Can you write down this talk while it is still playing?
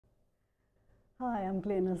Hi, I'm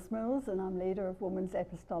Glenice and I'm leader of Women's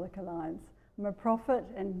Apostolic Alliance. I'm a prophet,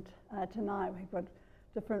 and tonight we've got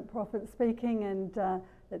different prophets speaking, and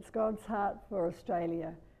it's God's heart for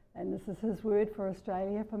Australia. And this is His word for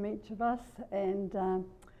Australia from each of us. And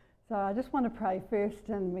so I just want to pray first,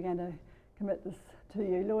 and we're going to commit this to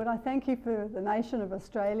you. Lord, I thank you for the nation of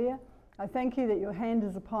Australia. I thank you that your hand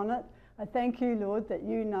is upon it. I thank you, Lord, that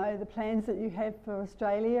you know the plans that you have for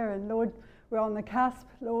Australia. And Lord, we're on the cusp,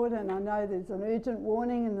 Lord, and I know there's an urgent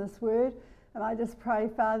warning in this word. And I just pray,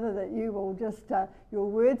 Father, that you will just, your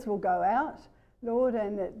words will go out, Lord,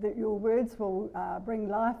 and that your words will bring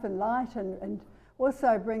life and light, and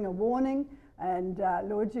also bring a warning. And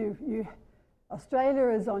Lord, Australia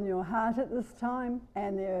is on your heart at this time,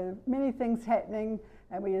 and there are many things happening,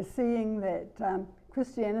 and we are seeing that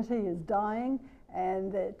Christianity is dying,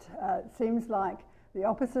 and that it seems like the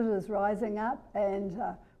opposite is rising up, and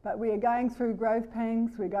but we are going through growth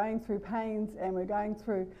pains, we're going through pains, and we're going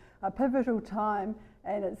through a pivotal time,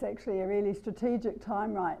 and it's actually a really strategic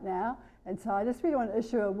time right now. And so I just really want to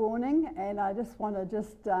issue a warning, and I just want to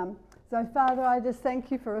so Father, I just thank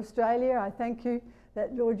you for Australia. I thank you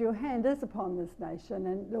that, Lord, your hand is upon this nation,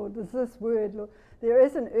 and Lord, there's this word, Lord, there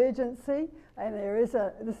is an urgency, and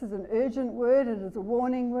this is an urgent word, it is a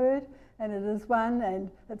warning word, and it is one, and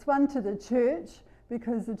it's one to the church,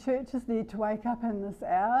 because the churches need to wake up in this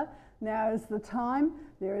hour. Now is the time.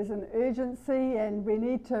 There is an urgency, and we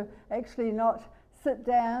need to actually not sit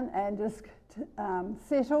down and just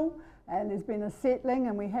settle, and there's been a settling,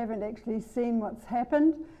 and we haven't actually seen what's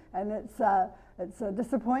happened, and it's a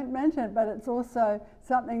disappointment, but it's also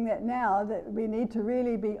something that now that we need to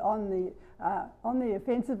really be on the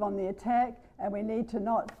offensive, on the attack, and we need to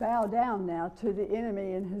not bow down now to the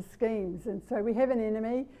enemy and his schemes. And so we have an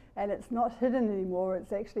enemy, and it's not hidden anymore,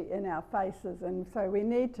 it's actually in our faces, and so we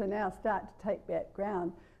need to now start to take back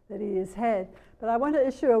ground that he has had. But I want to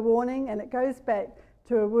issue a warning, and it goes back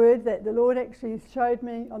to a word that the Lord actually showed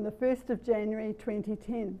me on the 1st of January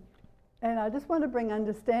 2010. And I just want to bring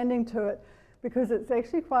understanding to it, because it's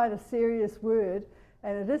actually quite a serious word,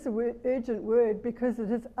 and it is an urgent word because it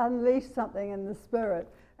has unleashed something in the spirit.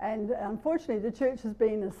 And unfortunately, the church has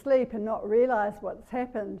been asleep and not realised what's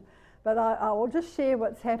happened. But I will just share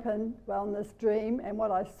what's happened in this dream and what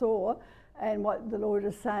I saw and what the Lord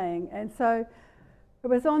is saying. And so it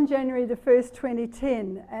was on January the 1st,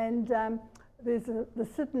 2010, and there's the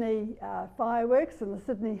Sydney fireworks in the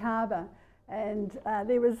Sydney Harbour, and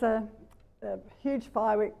there was a huge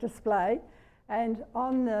firework display, and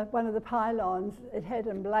on one of the pylons it had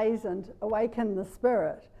emblazoned "Awaken the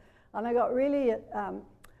Spirit," and I got really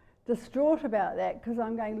distraught about that, because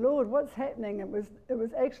I'm going, Lord, what's happening? It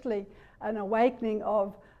was actually an awakening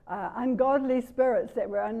of ungodly spirits that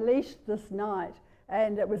were unleashed this night,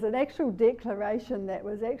 and it was an actual declaration that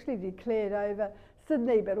was actually declared over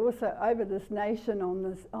Sydney, but also over this nation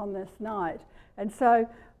on this night. And so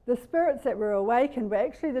the spirits that were awakened were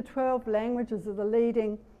actually the 12 languages of the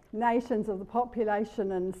leading nations of the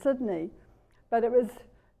population in Sydney, but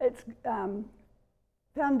its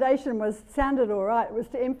foundation sounded all right. It was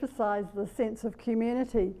to emphasise the sense of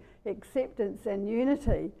community, acceptance and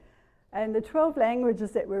unity. And the 12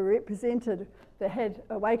 languages that were represented that had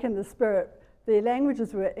awakened the spirit, their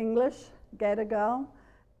languages were English, Gadigal,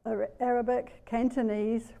 Arabic,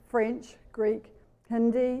 Cantonese, French, Greek,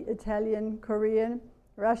 Hindi, Italian, Korean,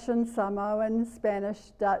 Russian, Samoan,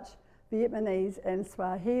 Spanish, Dutch, Vietnamese and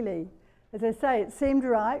Swahili. As I say, it seemed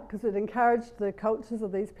right because it encouraged the cultures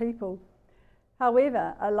of these people.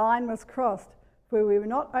 However, a line was crossed where we were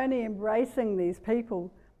not only embracing these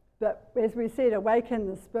people, but as we said, awaken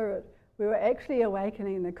the spirit, we were actually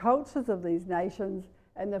awakening the cultures of these nations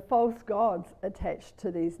and the false gods attached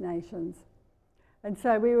to these nations. And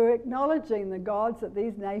so we were acknowledging the gods that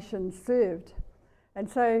these nations served. And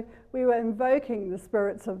so we were invoking the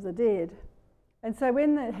spirits of the dead. And so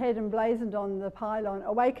when it had emblazoned on the pylon,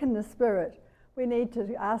 "Awaken the Spirit," we need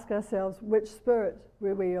to ask ourselves, which spirit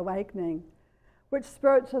were we awakening? Which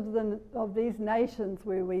spirits of these nations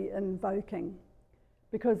were we invoking?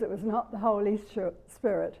 Because it was not the Holy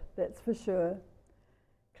Spirit, that's for sure.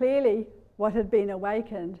 Clearly, what had been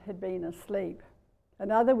awakened had been asleep.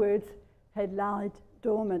 In other words, had lied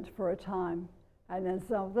dormant for a time. And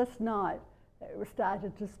as of this night, it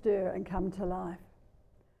started to stir and come to life.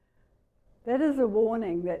 That is a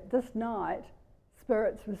warning that this night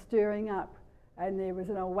spirits were stirring up, and there was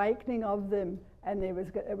an awakening of them, and it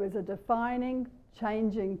was a defining,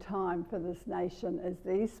 changing time for this nation as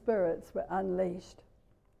these spirits were unleashed.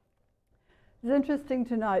 It's interesting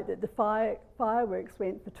to note that the fireworks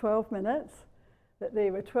went for 12 minutes, that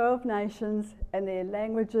there were 12 nations and their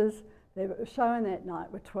languages that were shown that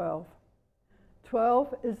night were 12.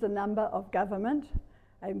 12 is the number of government,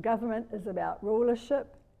 and government is about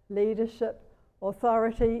rulership, leadership,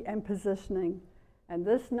 authority and positioning. And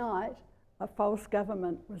this night, a false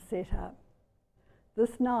government was set up.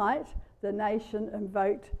 This night, the nation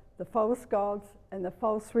invoked the false gods and the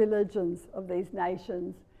false religions of these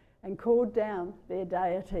nations and called down their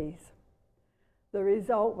deities. The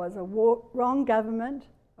result was a wrong government,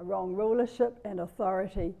 a wrong rulership and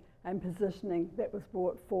authority and positioning that was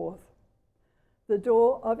brought forth. The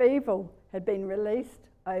door of evil had been released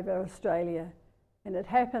over Australia, and it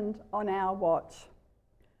happened on our watch.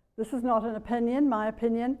 This is not an opinion, my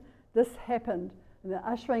opinion. This happened in the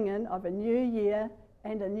ushering in of a new year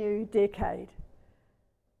and a new decade.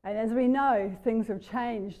 And as we know, things have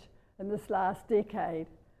changed in this last decade.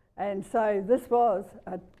 And so this was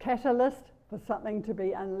a catalyst for something to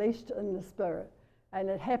be unleashed in the spirit. And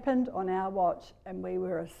it happened on our watch, and we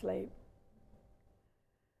were asleep.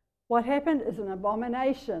 What happened is an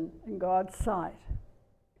abomination in God's sight.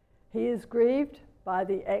 He is grieved by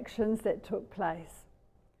the actions that took place.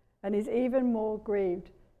 And he's even more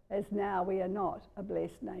grieved as now we are not a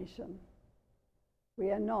blessed nation.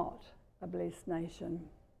 We are not a blessed nation.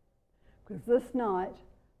 Because this night,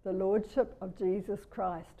 the Lordship of Jesus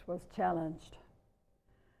Christ was challenged.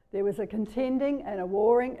 There was a contending and a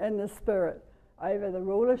warring in the spirit over the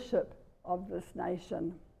rulership of this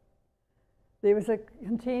nation. There was a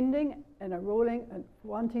contending and a ruling and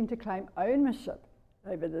wanting to claim ownership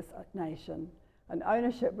over this nation. And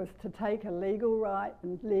ownership was to take a legal right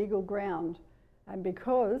and legal ground. And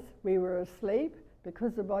because we were asleep,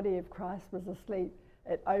 because the body of Christ was asleep,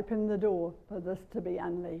 it opened the door for this to be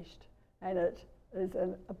unleashed. And it is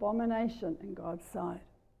an abomination in God's sight.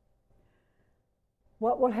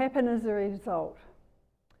 What will happen as a result?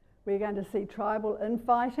 We're going to see tribal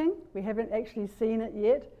infighting. We haven't actually seen it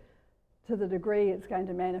yet to the degree it's going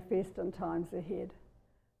to manifest in times ahead.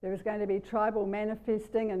 There is going to be tribal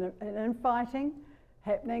manifesting and infighting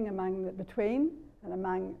happening between and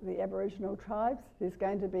among the Aboriginal tribes. There's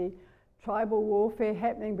going to be tribal warfare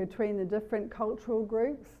happening between the different cultural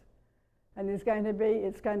groups. And it's going to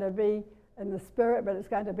be in the spirit, but it's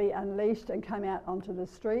going to be unleashed and come out onto the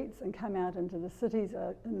streets and come out into the cities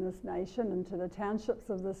in this nation, into the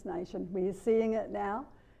townships of this nation. We are seeing it now,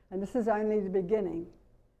 and this is only the beginning.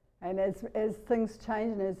 And as things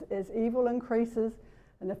change and as evil increases,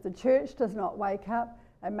 and if the church does not wake up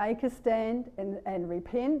and make a stand and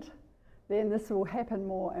repent, then this will happen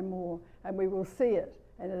more and more, and we will see it,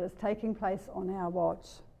 and it is taking place on our watch.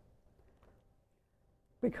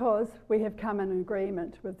 Because we have come in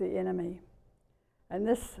agreement with the enemy. And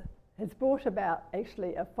this has brought about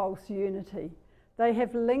actually a false unity. They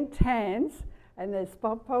have linked hands, and there's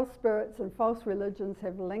false spirits and false religions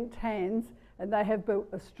have linked hands, and they have built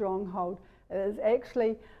a stronghold. It has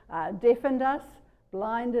actually deafened us,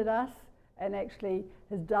 blinded us, and actually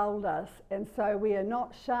has dulled us. And so we are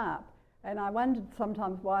not sharp. And I wondered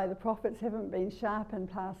sometimes why the prophets haven't been sharp in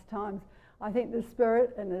past times. I think the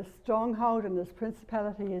spirit and this stronghold and this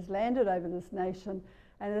principality has landed over this nation,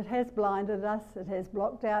 and it has blinded us, it has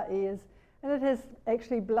blocked our ears, and it has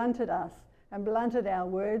actually blunted us and blunted our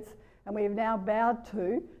words, and we have now bowed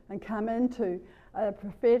to and come into a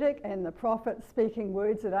prophetic and the prophet speaking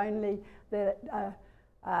words that only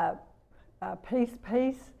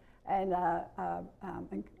peace and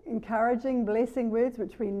encouraging, blessing words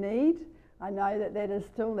which we need. I know that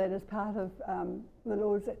is part of the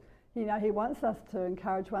Lord's. He wants us to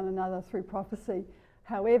encourage one another through prophecy.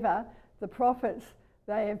 However, the prophets,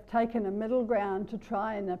 they have taken a middle ground to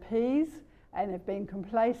try and appease and have been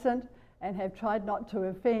complacent and have tried not to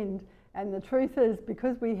offend. And the truth is,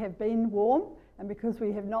 because we have been warm and because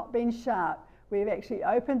we have not been sharp, we have actually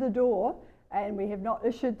opened the door and we have not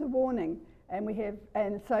issued the warning.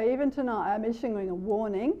 And so even tonight I'm issuing a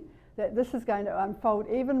warning that this is going to unfold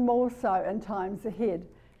even more so in times ahead.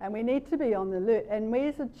 And we need to be on the alert. And we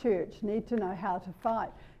as a church need to know how to fight.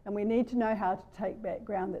 And we need to know how to take back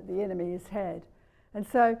ground that the enemy has had. And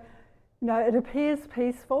so, it appears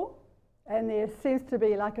peaceful. And there seems to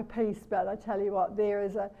be like a peace. But I tell you what, there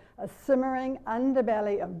is a simmering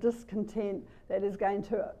underbelly of discontent that is going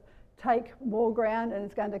to take more ground. And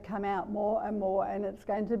it's going to come out more and more. And it's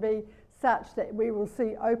going to be such that we will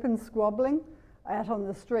see open squabbling out on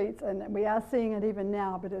the streets, and we are seeing it even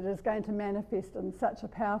now, but it is going to manifest in such a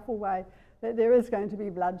powerful way that there is going to be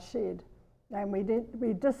bloodshed. And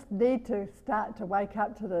we just need to start to wake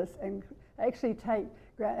up to this and actually take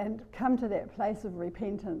and come to that place of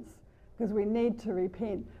repentance, because we need to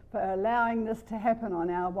repent for allowing this to happen on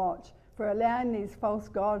our watch, for allowing these false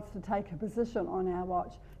gods to take a position on our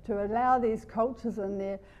watch, to allow these cultures and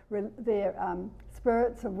their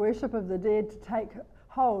spirits of worship of the dead to take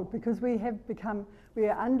hold, because we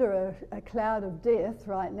are under a cloud of death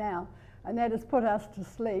right now, and that has put us to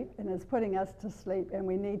sleep and is putting us to sleep, and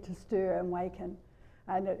we need to stir and waken.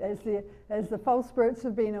 And as the false spirits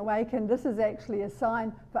have been awakened, this is actually a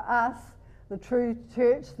sign for us, the true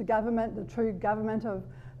church, the true government of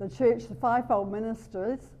the church, the fivefold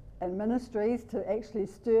ministers and ministries, to actually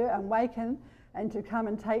stir and waken and to come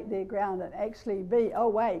and take their ground and actually be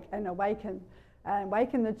awake and awaken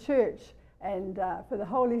the church, and for the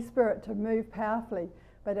Holy Spirit to move powerfully.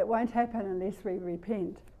 But it won't happen unless we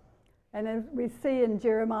repent. And as we see in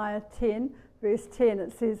Jeremiah 10, verse 10,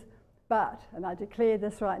 it says, "But," and I declare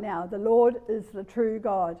this right now, "the Lord is the true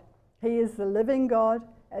God. He is the living God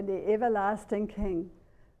and the everlasting King.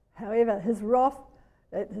 However, his wrath,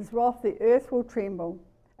 the earth will tremble,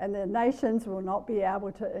 and the nations will not be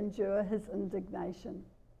able to endure his indignation."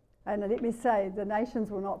 And let me say, the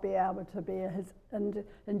nations will not be able to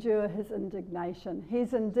endure his indignation.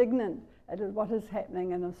 He's indignant at what is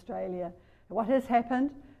happening in Australia, what has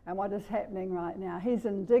happened and what is happening right now. He's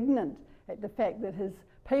indignant at the fact that his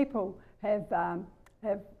people have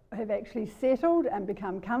actually settled and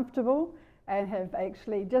become comfortable and have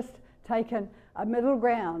actually just taken a middle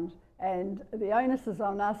ground. And the onus is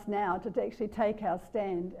on us now to actually take our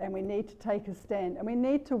stand, and we need to take a stand, and we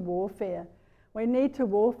need to warfare. We need to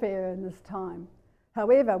warfare in this time.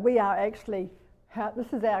 However, we are actually,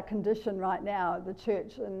 this is our condition right now, the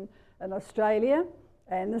church in Australia,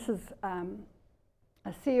 and this is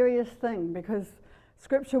a serious thing, because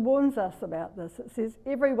Scripture warns us about this. It says,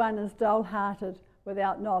 "Everyone is dull-hearted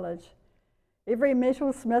without knowledge. Every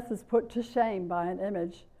metalsmith is put to shame by an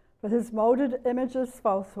image, for his moulded image is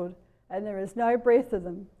falsehood, and there is no breath of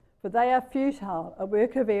them. For they are futile, a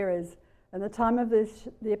work of errors. In the time of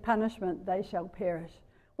their punishment they shall perish."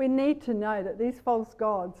 We need to know that these false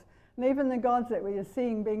gods, and even the gods that we are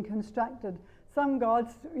seeing being constructed, some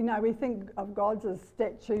gods, we think of gods as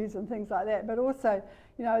statues and things like that, but also,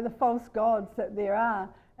 the false gods that there are,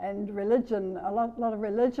 and religion, a lot of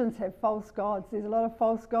religions have false gods. There's a lot of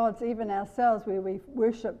false gods, even ourselves, where we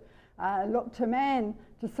worship, look to man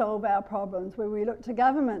to solve our problems, where we look to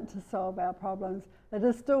government to solve our problems. It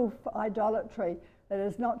is still idolatry. It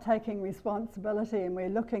is not taking responsibility, and we're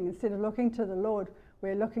looking, instead of looking to the Lord,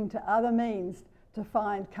 we're looking to other means to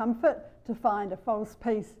find comfort, to find a false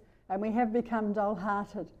peace, and we have become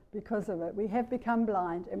dull-hearted because of it. We have become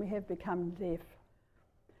blind, and we have become deaf.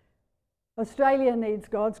 Australia needs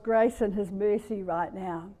God's grace and his mercy right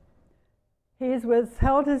now. He has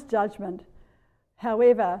withheld his judgment.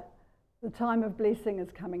 However, the time of blessing is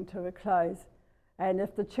coming to a close, and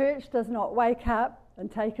if the church does not wake up and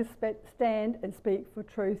take a stand and speak for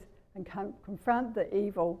truth and confront the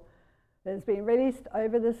evil that has been released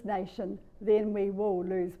over this nation, then we will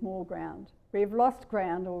lose more ground. We've lost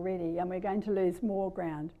ground already, and we're going to lose more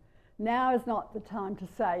ground. Now is not the time to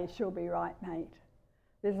say, "She'll be right, mate."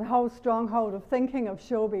 There's a whole stronghold of thinking of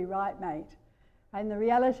 "she'll be right, mate." And the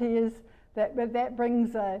reality is that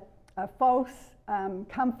brings a false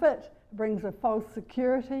comfort, it brings a false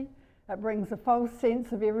security, it brings a false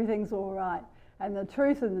sense of everything's all right. And the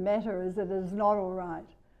truth of the matter is that it is not all right.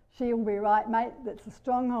 "She'll be right, mate." That's a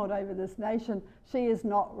stronghold over this nation. She is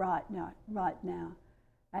not right now.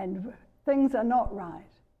 And things are not right.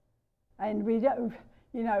 And we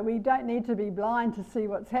don't need to be blind to see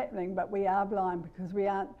what's happening, but we are blind because we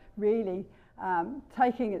aren't really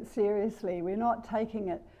taking it seriously. We're not taking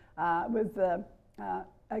it with the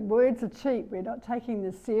words are cheap. We're not taking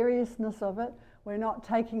the seriousness of it. We're not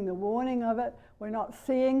taking the warning of it. We're not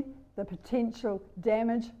seeing the potential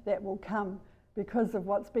damage that will come because of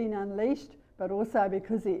what's been unleashed, but also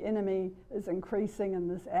because the enemy is increasing in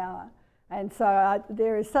this hour. And so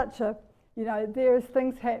there is there is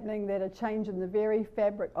things happening that are changing the very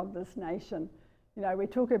fabric of this nation. We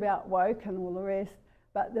talk about woke and all the rest,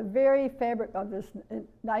 but the very fabric of this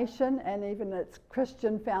nation, and even its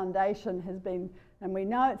Christian foundation, has been, and we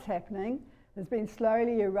know it's happening, has been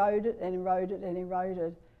slowly eroded and eroded and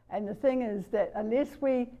eroded. And the thing is that unless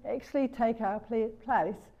we actually take our place,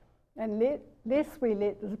 and unless we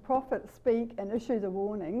let the prophet speak and issue the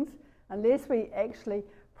warnings, unless we actually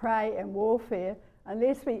pray and warfare,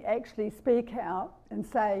 unless we actually speak out and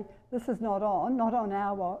say, "This is not on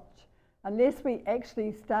our watch," unless we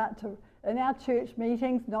actually start to, in our church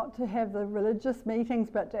meetings, not to have the religious meetings,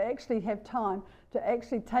 but to actually have time to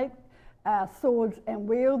actually take our swords and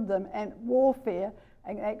wield them and warfare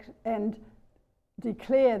and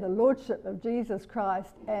declare the Lordship of Jesus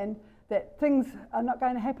Christ, and that things are not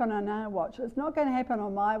going to happen on our watch. It's not going to happen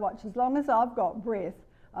on my watch. As long as I've got breath,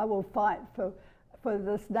 I will fight for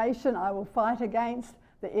this nation. I will fight against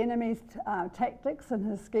the enemy's tactics and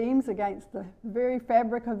his schemes against the very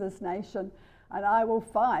fabric of this nation. And I will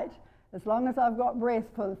fight, as long as I've got breath,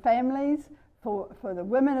 for the families, for the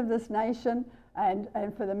women of this nation, and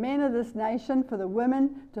for the men of this nation, for the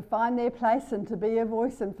women to find their place and to be a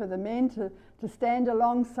voice, and for the men to stand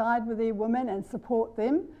alongside with their women and support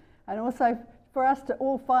them, and also for us to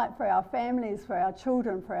all fight for our families, for our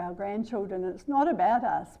children, for our grandchildren. And it's not about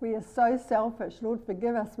us. We are so selfish. Lord,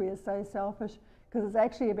 forgive us, we are so selfish, because it's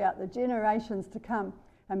actually about the generations to come.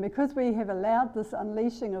 And because we have allowed this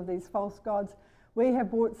unleashing of these false gods, we have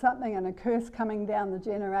brought something and a curse coming down the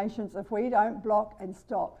generations if we don't block and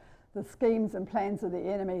stop the schemes and plans of the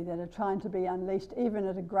enemy that are trying to be unleashed, even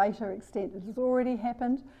at a greater extent. It has already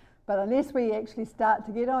happened, but unless we actually start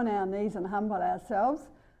to get on our knees and humble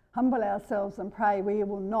ourselves and pray, we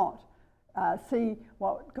will not see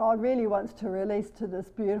what God really wants to release to this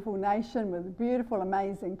beautiful nation with beautiful,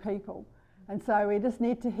 amazing people. And so we just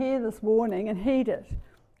need to hear this warning and heed it.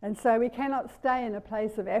 And so we cannot stay in a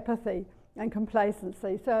place of apathy and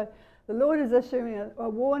complacency. So the Lord is issuing a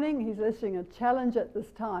warning, he's issuing a challenge at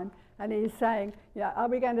this time, and he's saying, are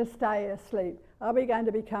we going to stay asleep? Are we going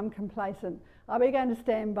to become complacent? Are we going to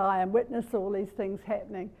stand by and witness all these things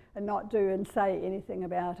happening and not do and say anything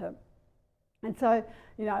about it? And so,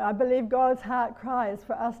 I believe God's heart cry is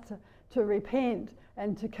for us to repent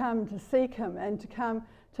and to come to seek him and to come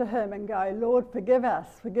to him and go, Lord, forgive us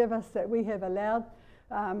that we have allowed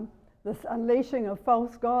this unleashing of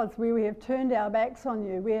false gods, where we have turned our backs on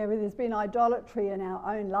you, where there's been idolatry in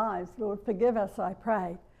our own lives. Lord, forgive us, I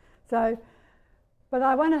pray. So, but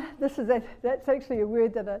I want to, that's actually a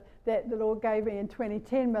word that the Lord gave me in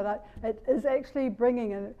 2010, but it is actually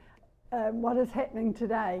bringing in what is happening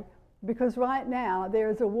today. Because right now there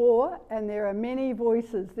is a war and there are many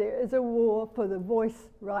voices. There is a war for the voice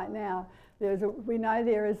right now. We know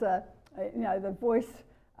there is the Voice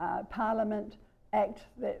Parliament Act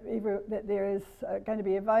that there is going to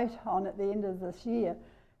be a vote on at the end of this year.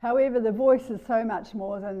 However, the voice is so much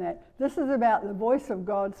more than that. This is about the voice of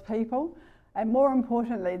God's people, and more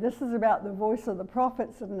importantly, this is about the voice of the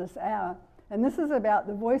prophets in this hour. And this is about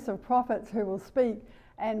the voice of prophets who will speak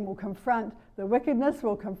and will confront the wickedness,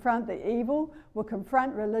 will confront the evil, will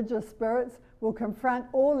confront religious spirits, will confront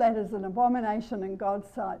all that is an abomination in God's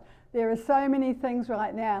sight. There are so many things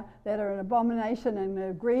right now that are an abomination and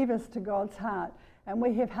are grievous to God's heart. And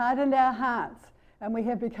we have hardened our hearts, and we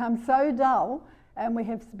have become so dull, and we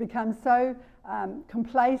have become so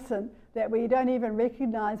complacent that we don't even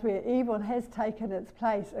recognize where evil has taken its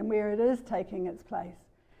place and where it is taking its place.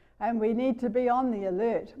 And we need to be on the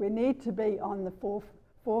alert. We need to be on the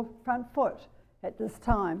front foot at this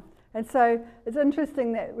time. And so it's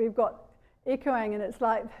interesting that we've got echoing, and it's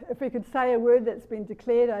like if we could say a word that's been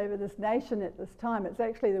declared over this nation at this time, it's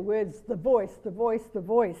actually the words, the voice, the voice, the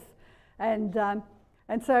voice.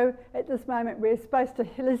 And so at this moment we're supposed to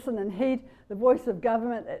listen and heed the voice of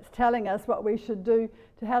government that's telling us what we should do,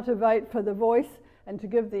 to how to vote for the voice and to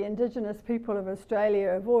give the Indigenous people of Australia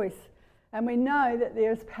a voice. And we know that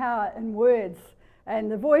there's power in words,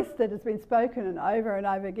 and the voice that has been spoken and over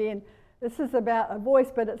again, this is about a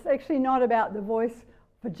voice, but it's actually not about the voice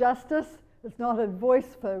for justice. It's not a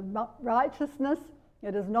voice for righteousness.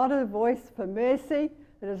 It is not a voice for mercy.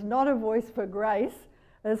 It is not a voice for grace.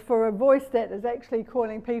 It is for a voice that is actually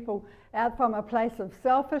calling people out from a place of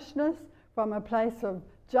selfishness, from a place of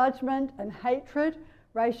judgment and hatred,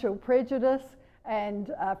 racial prejudice,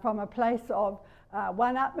 and from a place of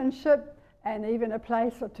one-upmanship, and even a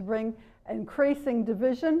place to bring increasing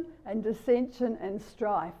division and dissension and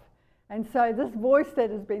strife. And so this voice that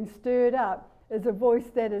has been stirred up is a voice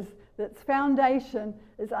its foundation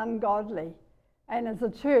is ungodly. And as a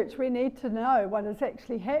church, we need to know what is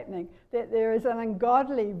actually happening, that there is an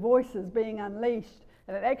ungodly voices being unleashed.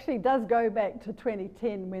 And it actually does go back to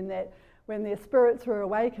 2010 when their spirits were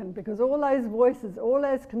awakened, because all those voices, all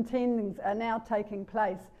those contendings are now taking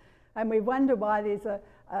place. And we wonder why there's a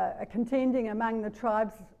contending among the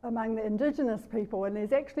tribes, among the Indigenous people, and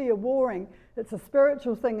there's actually a warring. It's a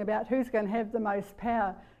spiritual thing about who's going to have the most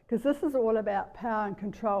power, because this is all about power and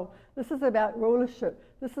control. This is about rulership.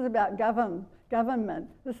 This is about government.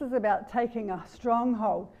 This is about taking a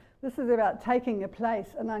stronghold. This is about taking a place,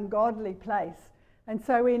 an ungodly place. And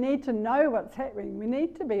so we need to know what's happening.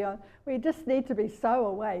 We just need to be so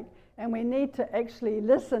awake, and we need to actually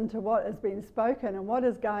listen to what has been spoken and what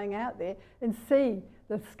is going out there, and see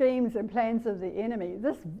the schemes and plans of the enemy.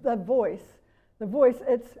 The voice,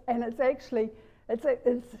 it's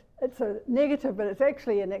a negative, but it's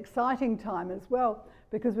actually an exciting time as well,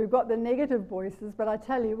 because we've got the negative voices, but I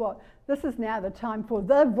tell you what, this is now the time for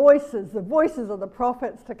the voices of the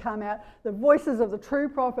prophets to come out, the voices of the true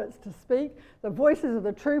prophets to speak, the voices of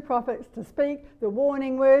the true prophets to speak, the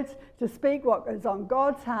warning words, to speak what is on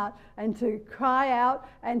God's heart, and to cry out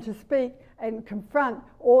and to speak and confront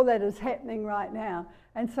all that is happening right now.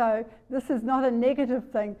 And so this is not a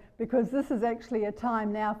negative thing, because this is actually a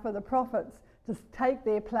time now for the prophets to take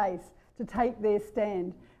their place, to take their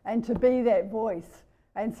stand, and to be that voice.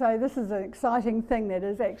 And so this is an exciting thing that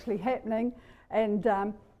is actually happening. And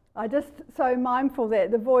I just so mindful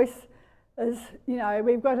that the voice is, you know,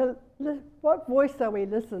 we've got to, what voice are we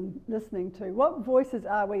listening to? What voices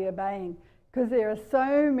are we obeying? Because there are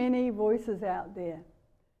so many voices out there.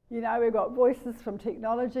 You know, we've got voices from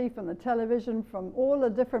technology, from the television, from all the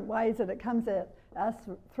different ways that it comes at us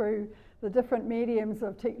through the different mediums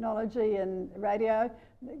of technology and radio,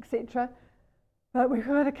 etc. But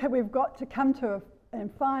we've got to come to and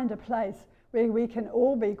find a place where we can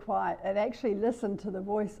all be quiet and actually listen to the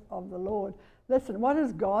voice of the Lord. Listen, what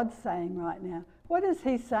is God saying right now? What is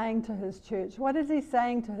he saying to his church? What is he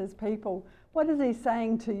saying to his people? What is he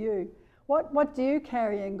saying to you? What do you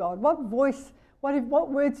carry in God? What voice, what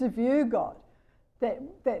words have you got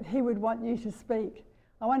that he would want you to speak?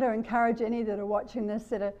 I want to encourage any that are watching this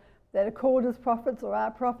that are called as prophets or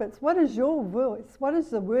are prophets. What is your voice? What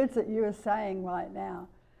is the words that you are saying right now?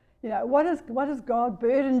 You know, what has God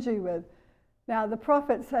burdened you with? Now, the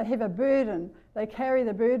prophets have a burden. They carry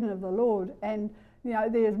the burden of the Lord. And, you know,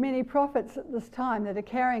 there's many prophets at this time that are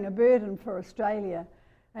carrying a burden for Australia.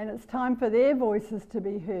 And it's time for their voices to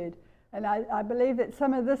be heard. And I believe that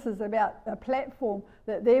some of this is about a platform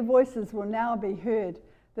that their voices will now be heard.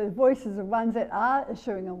 The voices of ones that are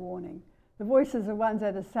issuing a warning. The voices of ones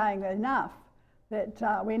that are saying enough,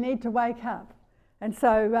 that we need to wake up. And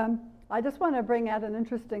so I just want to bring out an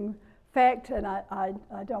interesting fact, and I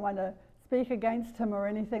don't want to speak against him or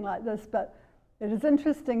anything like this, but it is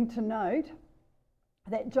interesting to note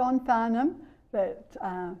that John Farnham, that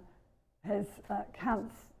has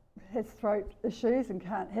throat issues and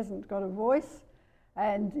hasn't got a voice,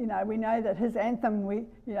 and you know, we know that his anthem, we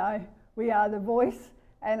are the voice,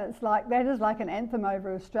 and it's like that is like an anthem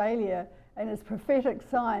over Australia, and his prophetic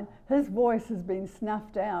sign, his voice has been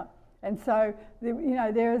snuffed out. And so,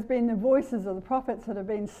 there has been the voices of the prophets that have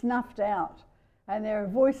been snuffed out, and there are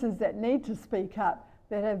voices that need to speak up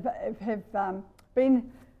that have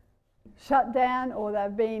been shut down, or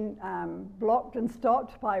they've been blocked and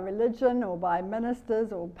stopped by religion or by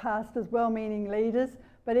ministers or pastors, well-meaning leaders,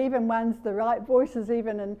 but even ones, the right voices,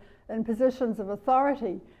 even in positions of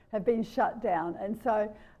authority, have been shut down. And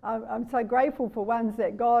so I'm so grateful for ones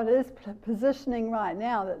that God is positioning right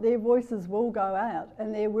now, that their voices will go out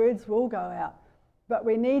and their words will go out. But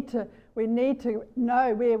we need to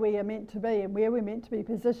know where we are meant to be and where we're meant to be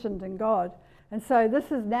positioned in God. And so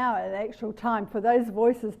this is now an actual time for those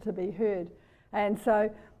voices to be heard. And so,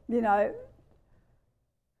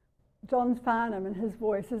 John Farnham and his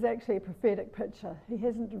voice is actually a prophetic picture. He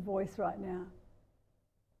hasn't a voice right now.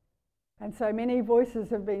 And so many voices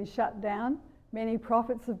have been shut down. Many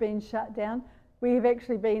prophets have been shut down. We have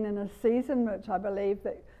actually been in a season which I believe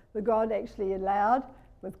that the God actually allowed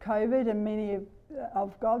with COVID, and many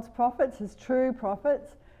of God's prophets, his true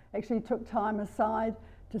prophets, actually took time aside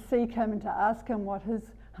to seek him and to ask him what his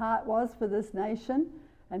heart was for this nation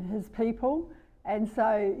and his people. And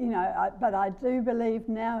so, but I do believe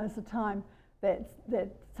now is the time that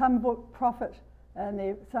some prophet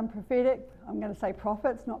and some prophetic, I'm going to say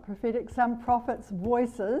prophets, not prophetic, some prophets'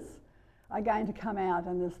 voices are going to come out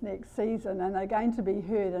in this next season, and they're going to be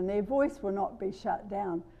heard, and their voice will not be shut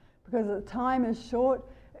down, because the time is short,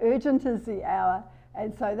 urgent is the hour,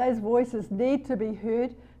 and so those voices need to be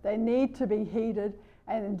heard, they need to be heeded,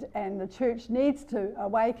 and the church needs to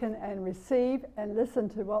awaken and receive and listen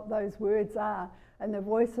to what those words are, and the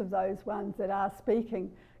voice of those ones that are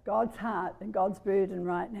speaking God's heart and God's burden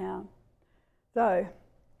right now. So,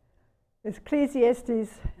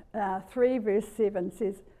 Ecclesiastes 3 verse 7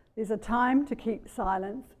 says, "There's a time to keep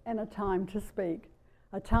silence and a time to speak,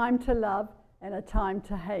 a time to love and a time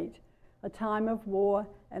to hate, a time of war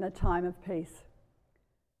and a time of peace."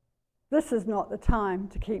 This is not the time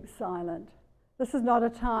to keep silent. This is not a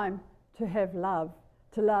time to have love,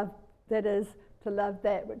 that is, to love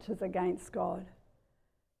that which is against God.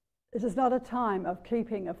 It is not a time of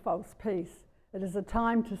keeping a false peace. It is a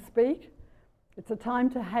time to speak. It's a time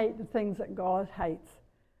to hate the things that God hates,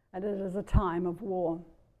 and it is a time of war.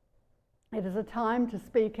 It is a time to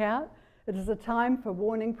speak out. It is a time for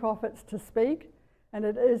warning prophets to speak, and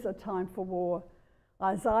it is a time for war.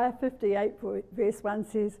 Isaiah 58 verse 1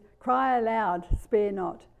 says, "Cry aloud, spare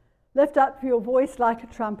not. Lift up your voice like a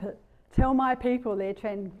trumpet. Tell my people their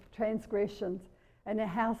transgressions, and the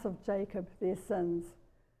house of Jacob their sins.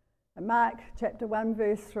 And Mark chapter 1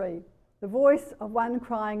 verse 3. The voice of one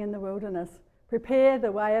crying in the wilderness, prepare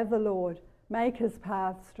the way of the Lord, make his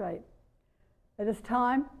path straight. It is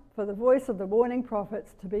time for the voice of the warning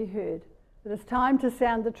prophets to be heard. It is time to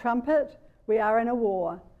sound the trumpet. We are in a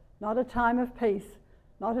war, not a time of peace,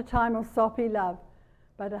 not a time of soppy love,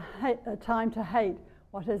 but a time to hate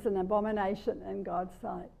what is an abomination in God's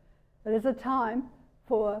sight. It is a time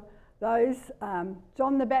for those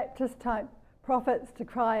John the Baptist type prophets to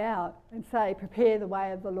cry out and say, prepare the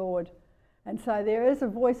way of the Lord. And so there is a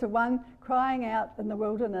voice of one crying out in the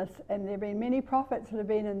wilderness, and there have been many prophets that have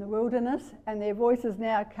been in the wilderness, and their voice is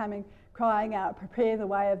now coming, crying out, prepare the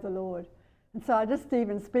way of the Lord. And so I just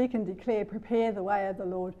even speak and declare, prepare the way of the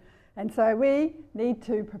Lord. And so we need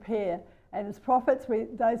to prepare. And as prophets,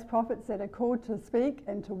 those prophets that are called to speak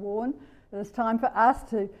and to warn, it is time for us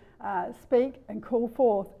to speak and call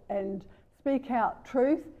forth and speak out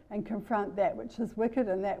truth and confront that which is wicked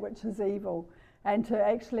and that which is evil, and to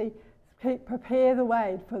actually prepare the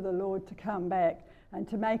way for the Lord to come back and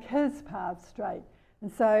to make his path straight.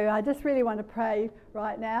 And so I just really want to pray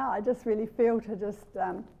right now. I just really feel to just,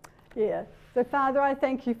 So Father, I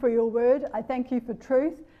thank you for your word. I thank you for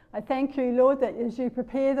truth. I thank you, Lord, that as you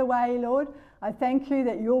prepare the way, Lord, I thank you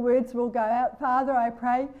that your words will go out. Father, I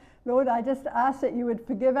pray, Lord, I just ask that you would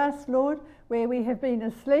forgive us, Lord, where we have been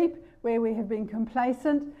asleep, where we have been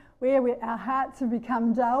complacent, where our hearts have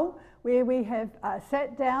become dull, where we have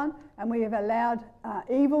sat down and we have allowed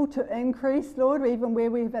evil to increase, Lord, even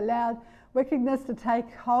where we've allowed wickedness to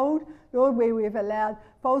take hold, Lord, where we've allowed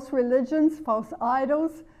false religions, false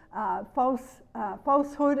idols,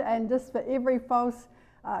 falsehood, and just for every false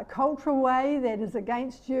cultural way that is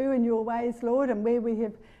against you and your ways, Lord, and where we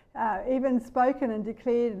have even spoken and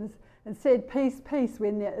declared and said peace, peace,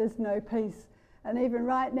 when there is no peace. And even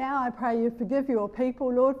right now, I pray you forgive your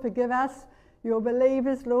people, Lord, forgive us, your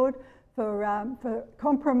believers, Lord, for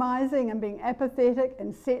compromising and being apathetic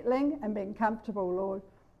and settling and being comfortable, Lord.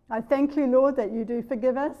 I thank you, Lord, that you do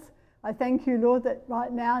forgive us. I thank you, Lord, that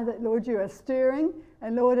right now that, Lord, you are stirring.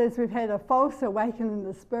 And, Lord, as we've had a false awakening in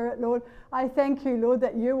the Spirit, Lord, I thank you, Lord,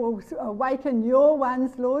 that you will awaken your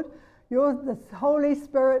ones, Lord, the Holy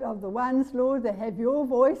Spirit of the ones, Lord, that have your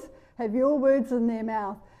voice, have your words in their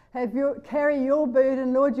mouth, carry your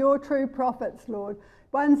burden, Lord, your true prophets, Lord,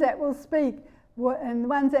 ones that will speak and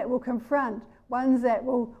ones that will confront, ones that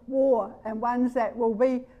will war, and ones that will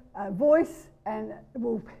be voice and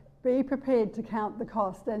will be prepared to count the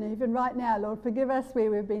cost. And even right now, Lord, forgive us where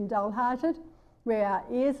we've been dull-hearted, where our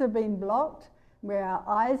ears have been blocked, where our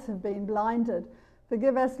eyes have been blinded.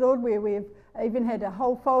 Forgive us, Lord, where we've even had a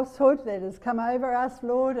whole falsehood that has come over us,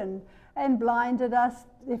 Lord, and blinded us,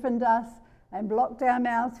 deafened us, and blocked our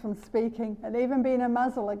mouths from speaking, and even been a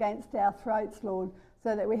muzzle against our throats, Lord,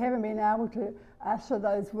 so that we haven't been able to usher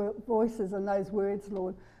those voices and those words,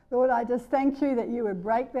 Lord. Lord, I just thank you that you would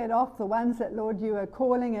break that off, the ones that, Lord, you are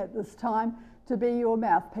calling at this time to be your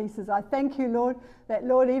mouthpieces. I thank you, Lord, that,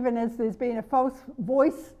 Lord, even as there's been a false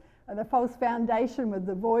voice and a false foundation with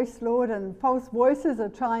the voice, Lord, and false voices are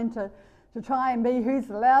trying to try and be who's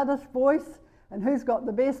the loudest voice and who's got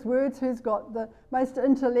the best words, who's got the most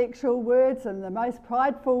intellectual words and the most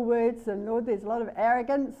prideful words. And, Lord, there's a lot of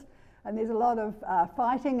arrogance and there's a lot of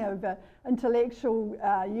fighting over intellectual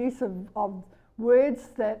use of words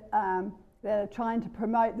that are trying to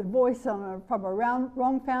promote the voice from a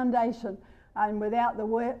wrong foundation and without the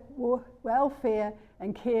welfare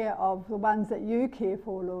and care of the ones that you care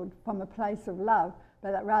for, Lord, from a place of love,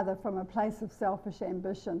 but rather from a place of selfish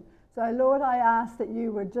ambition. So, Lord, I ask that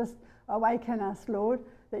you would just awaken us, Lord,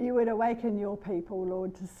 that you would awaken your people,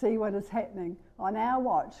 Lord, to see what is happening on our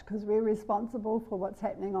watch, because we're responsible for what's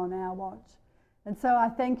happening on our watch. And so I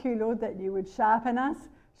thank you, Lord, that you would sharpen us,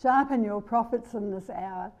 sharpen your prophets in this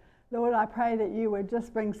hour. Lord, I pray that you would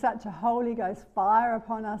just bring such a Holy Ghost fire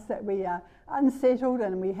upon us that we are unsettled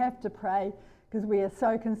and we have to pray because we are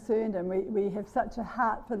so concerned and we have such a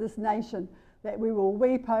heart for this nation that we will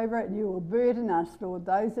weep over it and you will burden us, Lord,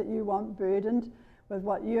 those that you want burdened with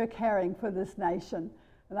what you are carrying for this nation.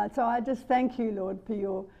 And so I just thank you, Lord, for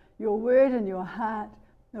your word and your heart.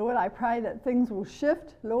 Lord, I pray that things will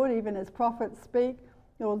shift, Lord, even as prophets speak.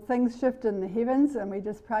 Lord, things shift in the heavens, and we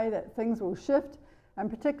just pray that things will shift, and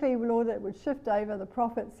particularly, Lord, that would shift over the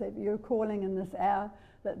prophets that you're calling in this hour,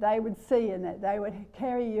 that they would see and that they would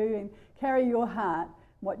carry you and carry your heart,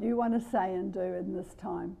 what you want to say and do in this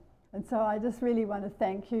time. And so I just really want to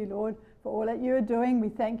thank you, Lord, for all that you are doing. We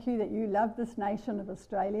thank you that you love this nation of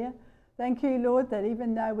Australia. Thank you, Lord, that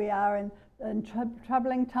even though we are in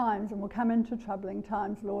troubling times and will come into troubling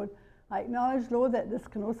times, Lord, I acknowledge, Lord, that this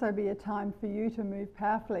can also be a time for you to move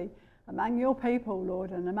powerfully among your people,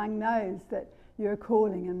 Lord, and among those that you're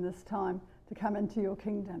calling in this time to come into your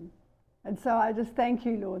kingdom. And so I just thank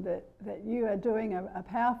you, Lord, that you are doing a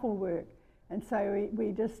powerful work. And so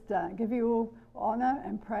we just give you all honour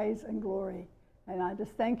and praise and glory. And I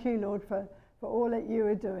just thank you, Lord, for all that you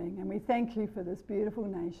are doing. And we thank you for this beautiful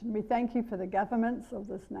nation. We thank you for the governments of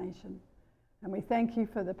this nation. And we thank you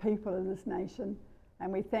for the people of this nation.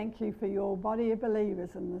 And we thank you for your body of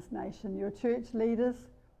believers in this nation, your church leaders.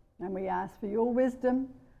 And we ask for your wisdom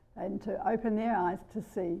and to open their eyes to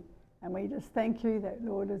see. And we just thank you that,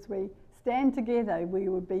 Lord, as we stand together, we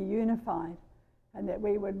would be unified and that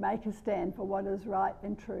we would make a stand for what is right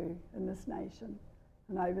and true in this nation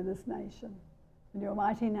and over this nation. In your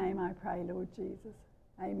mighty name I pray, Lord Jesus.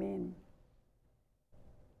 Amen.